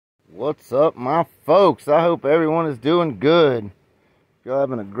What's up, my folks? I hope everyone is doing good. You're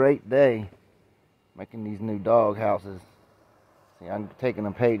having a great day making these new dog houses. See, I'm taking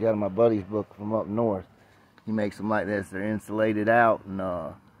a page out of my buddy's book from up north. He makes them like this. They're insulated out, and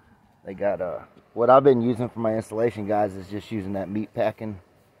they got what I've been using for my installation, guys, is just using that meat packing.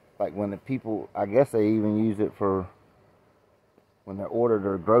 Like when the people, I guess they even use it for when they order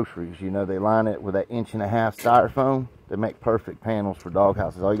their groceries. You know, they line it with that 1.5 inch styrofoam. They make perfect panels for dog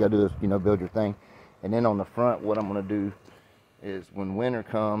houses. All you gotta do is, build your thing. And then on the front, what I'm gonna do is when winter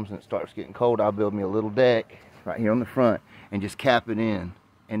comes and it starts getting cold, I'll build me a little deck right here on the front and just cap it in,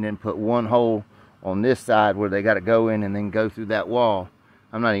 and then put one hole on this side where they gotta go in and then go through that wall.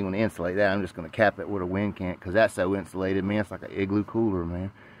 I'm not even gonna insulate that. I'm just gonna cap it where the wind can't, because that's so insulated, man. It's like an igloo cooler,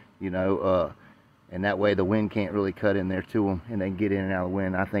 man. And that way the wind can't really cut in there to them, and they can get in and out of the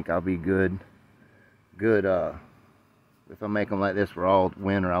wind. I think I'll be good. If I make them like this for all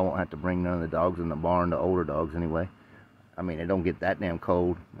winter, I won't have to bring none of the dogs in the barn, the older dogs anyway. I mean, it don't get that damn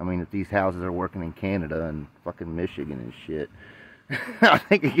cold. I mean, if these houses are working in Canada and fucking Michigan and shit, I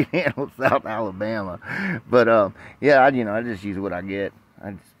think it can handle South Alabama. But yeah, I just use what I get.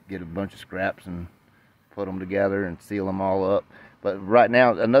 I just get a bunch of scraps and put them together and seal them all up. But right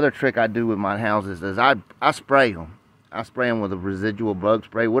now, another trick I do with my houses is I spray them. I spray them with a residual bug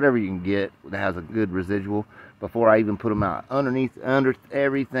spray, whatever you can get that has a good residual, before I even put them out. Under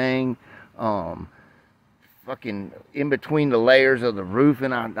everything, fucking in between the layers of the roof,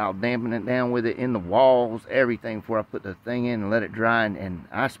 and I'll dampen it down with it, in the walls, everything, before I put the thing in and let it dry, and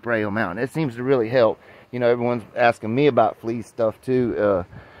I spray them out. And it seems to really help. You know, everyone's asking me about flea stuff too.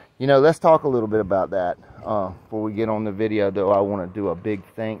 Let's talk a little bit about that before we get on the video, though. I want to do a big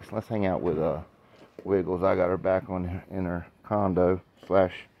thanks. Let's hang out with Wiggles. I got her back in her condo /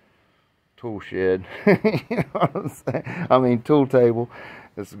 tool shed. You know what I'm saying? I mean, tool table.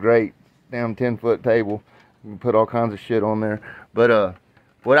 It's a great damn 10-foot table. You can put all kinds of shit on there. But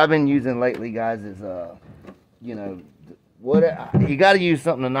what I've been using lately, guys, is you got to use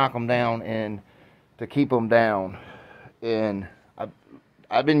something to knock them down and to keep them down. And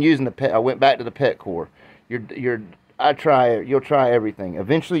I've been using the pet. I went back to the pet core. You'll try everything.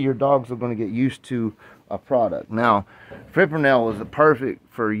 Eventually your dogs are going to get used to a product. Now, Fipronil was perfect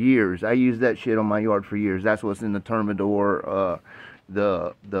for years. I used that shit on my yard for years. That's what's in the Termidor,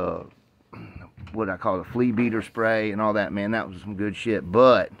 what I call the flea beater spray and all that, man. That was some good shit.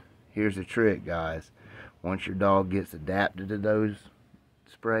 But here's the trick, guys. Once your dog gets adapted to those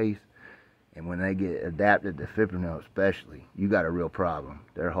sprays, and when they get adapted to Fipronil especially, you got a real problem.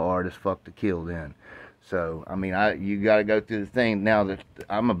 They're hard as fuck to kill then. So, I mean, you got to go through the thing. Now that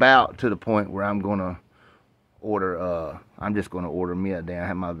I'm about to the point where I'm going to order, I'm just going to order me a damn,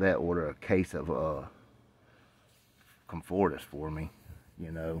 have my vet order a case of Comfortis for me,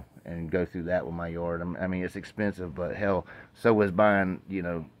 and go through that with my yard. I mean, it's expensive, but hell, so is buying,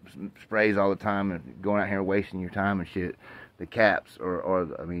 sprays all the time and going out here wasting your time and shit. The caps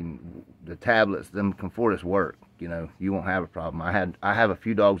I mean, the tablets, them Comfortis work. You won't have a problem. I have a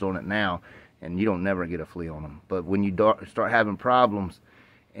few dogs on it now, and you don't never get a flea on them. But when you start having problems,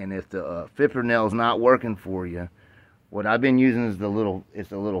 and if the Fipronil is not working for you, what I've been using is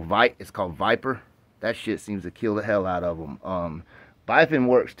it's called Viper. That shit seems to kill the hell out of them. Bifin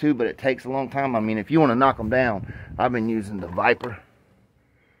works too, but it takes a long time. I mean, if you want to knock them down, I've been using the Viper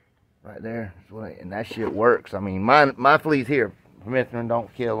right there, and that shit works. I mean, my fleas here, permethrin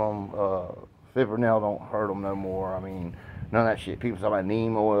don't kill them. Fipronil don't hurt them no more. I mean, none of that shit. People talk about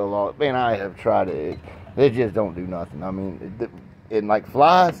neem oil. Man, I have tried it. They just don't do nothing. I mean, it like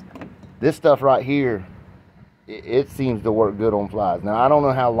flies, this stuff right here, it seems to work good on flies. Now, I don't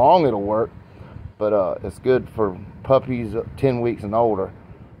know how long it'll work, but it's good for puppies 10 weeks and older.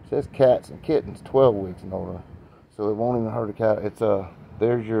 It says cats and kittens 12 weeks and older, so it won't even hurt a cat. It's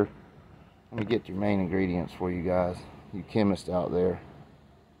there's your, let me get your main ingredients for you guys, you chemists out there.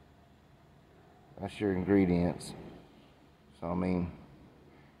 That's your ingredients. So, I mean,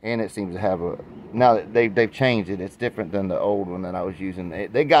 and it seems to have now that they've changed it, it's different than the old one that I was using.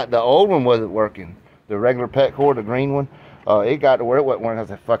 They got, the old one wasn't working. The regular pet core, the green one, it got to where it wasn't working. I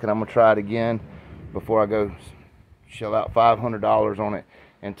said, fuck it, I'm going to try it again before I go shell out $500 on it.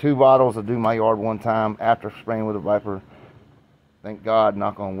 And 2 bottles will do my yard one time after spraying with a Viper. Thank God,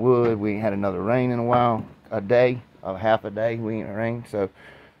 knock on wood, we ain't had another rain in a while. Half a day, we ain't rained. So,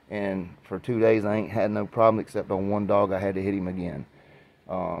 and for 2 days, I ain't had no problem, except on one dog, I had to hit him again.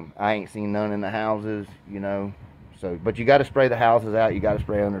 I ain't seen none in the houses, So, but you got to spray the houses out. You got to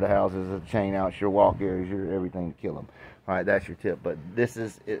spray under the houses, the chain out, your walk areas, your everything to kill them. All right, that's your tip. But this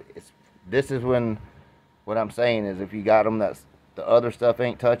is when what I'm saying is, if you got them that's the other stuff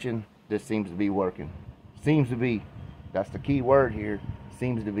ain't touching, this seems to be working. Seems to be. That's the key word here.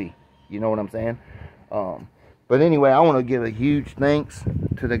 Seems to be. You know what I'm saying? But anyway, I want to give a huge thanks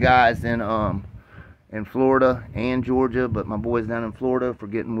to the guys in Florida and Georgia, but my boys down in Florida for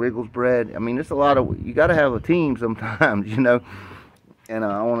getting Wiggles bred. I mean, it's a lot of, you got to have a team sometimes, you know. And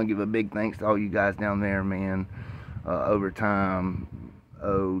I want to give a big thanks to all you guys down there, man. Overtime,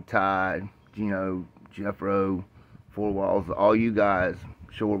 Tide, Gino, Jeffro, Four Walls, all you guys,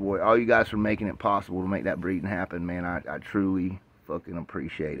 Shoreboy, all you guys for making it possible to make that breeding happen, man. I truly fucking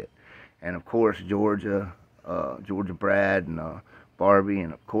appreciate it. And of course, Georgia Brad and Barbie,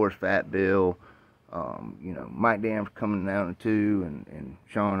 and of course Fat Bill, you know, Mike Dam coming down too, and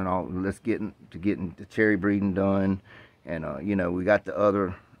Sean and all. Let's getting the cherry breeding done, and you know, we got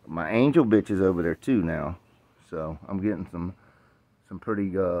my angel bitches over there too now, so I'm getting some pretty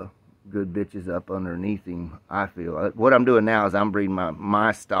good bitches up underneath him. I feel what I'm doing now is I'm breeding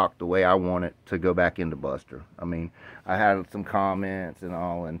my stock the way I want it to go back into Buster. I mean, I had some comments and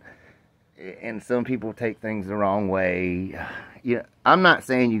all, and some people take things the wrong way. Yeah, I'm not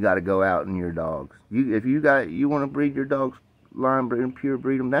saying you got to go out and your dogs. If you want to breed your dogs, line breed them, pure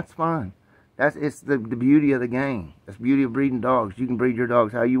breed them, that's fine. It's the beauty of the game. That's the beauty of breeding dogs. You can breed your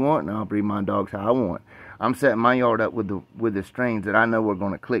dogs how you want, and I'll breed my dogs how I want. I'm setting my yard up with the strains that I know are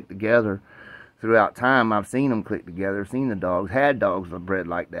going to click together throughout time. I've seen them click together, seen the dogs, had dogs bred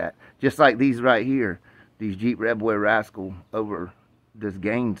like that. Just like these right here, these Jeep Red Boy Rascal over this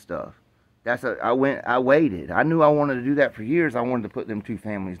gain stuff. I waited. I knew I wanted to do that for years. I wanted to put them two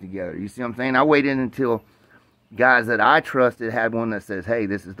families together. You see what I'm saying? I waited until guys that I trusted had one that says, hey,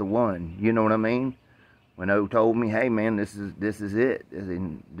 this is the one. You know what I mean? When O told me, hey man, this is it.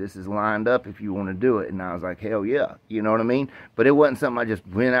 This is lined up if you want to do it. And I was like, hell yeah. You know what I mean? But it wasn't something I just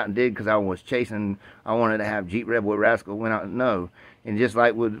went out and did because I was chasing. I wanted to have Jeep Red Boy Rascal. Went out, no. And just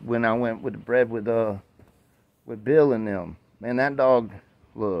like when I went with the bred with Bill and them, man, that dog,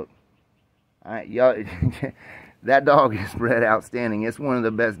 look. Y'all, that dog is bred outstanding. It's one of the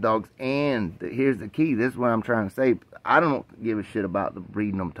best dogs. And here's the key. This is what I'm trying to say. I don't give a shit about the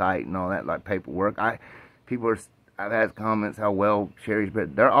breeding them tight and all that, like paperwork. I've had comments how well Sherry's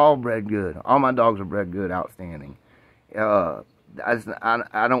bred. They're all bred good. All my dogs are bred good, outstanding. I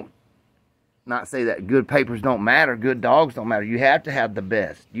don't not say that good papers don't matter. Good dogs don't matter. You have to have the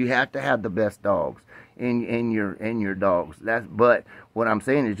best. You have to have the best dogs in your dogs. But what I'm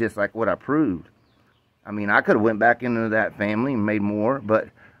saying is just like what I proved. I mean, I could have went back into that family and made more, but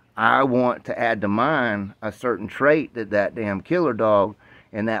I want to add to mine a certain trait that damn killer dog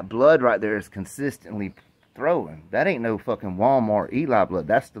and that blood right there is consistently throwing. That ain't no fucking Walmart Eli blood.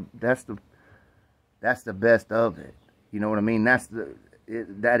 That's the best of it. You know what I mean?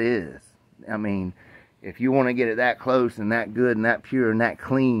 That is. I mean, if you want to get it that close and that good and that pure and that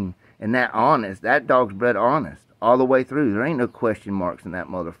clean and that honest, that dog's bred honest all the way through. There ain't no question marks in that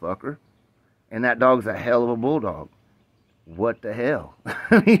motherfucker. And that dog's a hell of a bulldog. What the hell?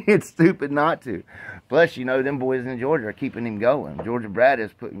 I mean, it's stupid not to. Plus, you know, them boys in Georgia are keeping him going. Georgia Brad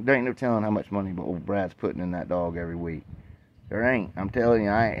is putting, there ain't no telling how much money old Brad's putting in that dog every week. There ain't. I'm telling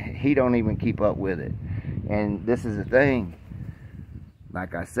you, he don't even keep up with it. And this is the thing.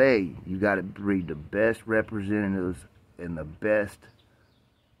 Like I say, you got to breed the best representatives and the best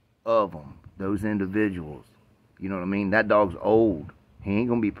of them. Those individuals. You know what I mean? That dog's old. He ain't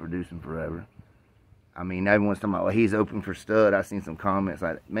going to be producing forever. I mean, everyone's talking about, well, he's open for stud. I've seen some comments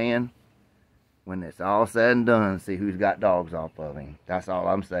like, man, when it's all said and done, see who's got dogs off of him. That's all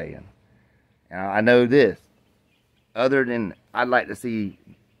I'm saying. And I know this. Other than, I'd like to see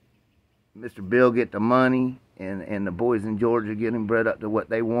Mr. Bill get the money and the boys in Georgia get him bred up to what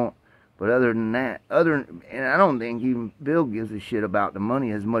they want. But other than that, and I don't think even Bill gives a shit about the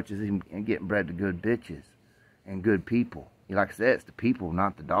money as much as him getting bred to good bitches and good people. Like I said, it's the people,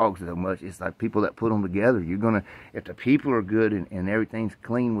 not the dogs so much. It's like people that put them together. You're going to, if the people are good and everything's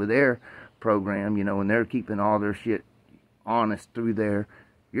clean with their program, you know, and they're keeping all their shit honest through there,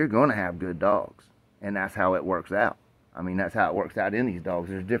 you're going to have good dogs. And that's how it works out. I mean, that's how it works out in these dogs.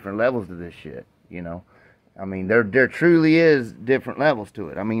 There's different levels to this shit, you know. I mean, there truly is different levels to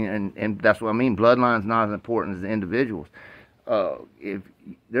it. I mean, and that's what I mean. Bloodline's not as important as the individuals. If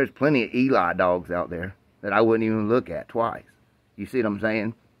there's plenty of Eli dogs out there that I wouldn't even look at twice. You see what I'm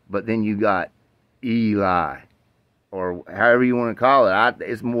saying? But then you got Eli, or however you want to call it.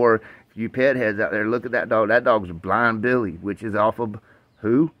 It's more, if you pet heads out there, look at that dog. That dog's a Blind Billy, which is off of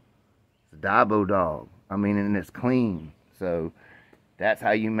who? It's a Dabo dog. I mean, and it's clean. So that's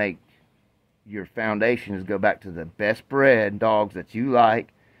how you make your foundations go back to the best bred dogs that you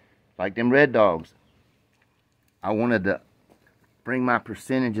like them red dogs. I wanted to bring my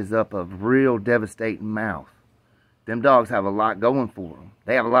percentages up of real devastating mouth. Them dogs have a lot going for them.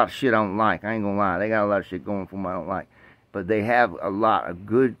 They have a lot of shit I don't like. I ain't gonna lie. They got a lot of shit going for them I don't like. But they have a lot of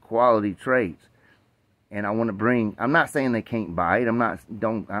good quality traits. And I want to bring, I'm not saying they can't bite. I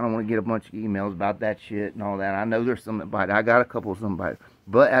don't want to get a bunch of emails about that shit and all that. I know there's some that bite. I got a couple of some bite.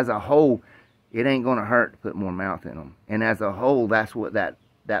 But as a whole, it ain't going to hurt to put more mouth in them. And as a whole, that's what that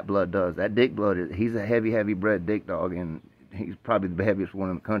blood does. That dick blood, he's a heavy bred dick dog. And he's probably the heaviest one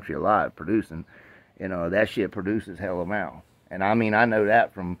in the country alive producing. You know, that shit produces hell of mouth. And I mean, I know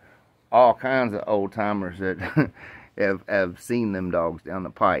that from all kinds of old timers that have seen them dogs down the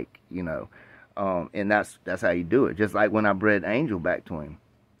pike, you know. And that's how you do it. Just like when I bred Angel back to him.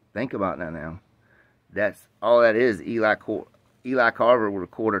 Think about that now. That's all that is. Eli Carver with a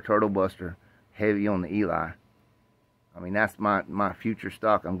quarter turtle buster, heavy on the Eli. I mean, that's my future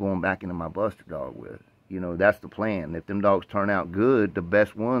stock I'm going back into my buster dog with. You know, that's the plan. If them dogs turn out good, the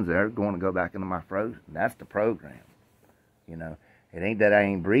best ones are going to go back into my frozen. That's the program. You know, it ain't that I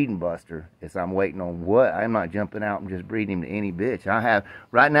ain't breeding buster. It's I'm waiting on what. I'm not jumping out and just breeding him to any bitch.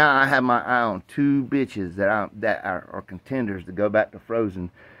 Right now I have my eye on 2 bitches that are contenders to go back to frozen.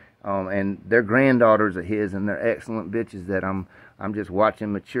 And they're granddaughters of his, and they're excellent bitches that I'm just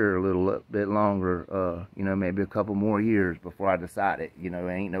watching mature a little bit longer, you know, maybe a couple more years before I decide it. You know,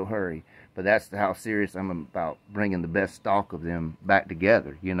 it ain't no hurry. But that's how serious I'm about bringing the best stock of them back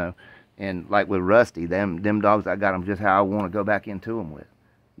together, you know. And like with Rusty, them dogs, I got them just how I want to go back into them with,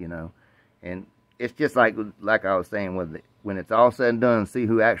 you know. And it's just like I was saying, when it's all said and done, see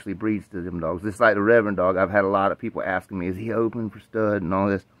who actually breeds to them dogs. Just like the Reverend dog, I've had a lot of people asking me, is he open for stud and all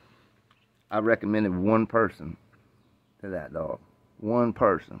this. I recommended one person to that dog. One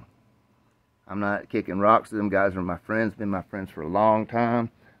person. I'm not kicking rocks to them. Guys are my friends, been my friends for a long time.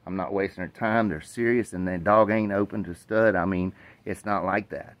 I'm not wasting their time. They're serious, and that dog ain't open to stud. I mean, it's not like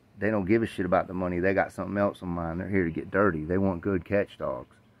that. They don't give a shit about the money. They got something else in mind. They're here to get dirty. They want good catch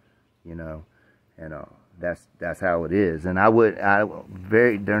dogs, you know. And that's how it is. And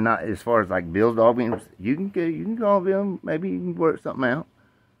they're not, as far as like Bill's dog being, you can call Bill. Maybe you can work something out.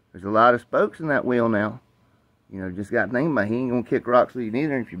 There's a lot of spokes in that wheel now. You know, just got to think about it. He ain't going to kick rocks with you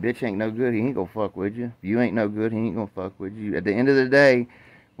neither. If your bitch ain't no good, he ain't going to fuck with you. If you ain't no good, he ain't going to fuck with you. At the end of the day,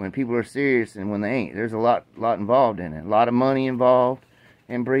 when people are serious and when they ain't, there's a lot involved in it. A lot of money involved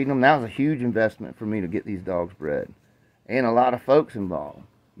in breeding them. That was a huge investment for me to get these dogs bred. And a lot of folks involved,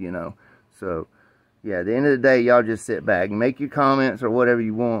 you know. So, yeah, at the end of the day, y'all just sit back and make your comments or whatever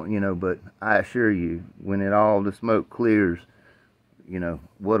you want, you know. But I assure you, when the smoke clears, you know,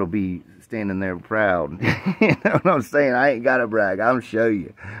 what'll be standing there proud. You know what I'm saying? I ain't got to brag. I'll show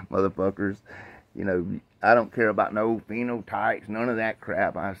you, motherfuckers. You know, I don't care about no phenotypes, none of that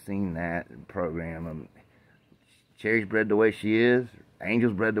crap. I've seen that program. Cherry's bred the way she is.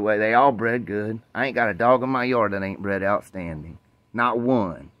 Angel's bred the way. They all bred good. I ain't got a dog in my yard that ain't bred outstanding. Not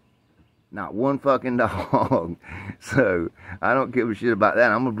one. Not one fucking dog. So, I don't give a shit about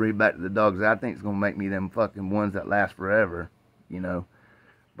that. I'm going to breed back to the dogs that I think is going to make me them fucking ones that last forever. You know.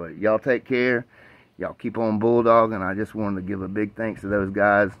 But y'all take care. Y'all keep on bulldogging. I just wanted to give a big thanks to those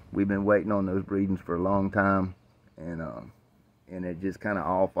guys. We've been waiting on those breedings for a long time. And it just kind of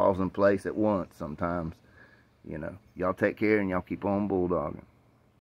all falls in place at once sometimes. You know. Y'all take care and y'all keep on bulldogging.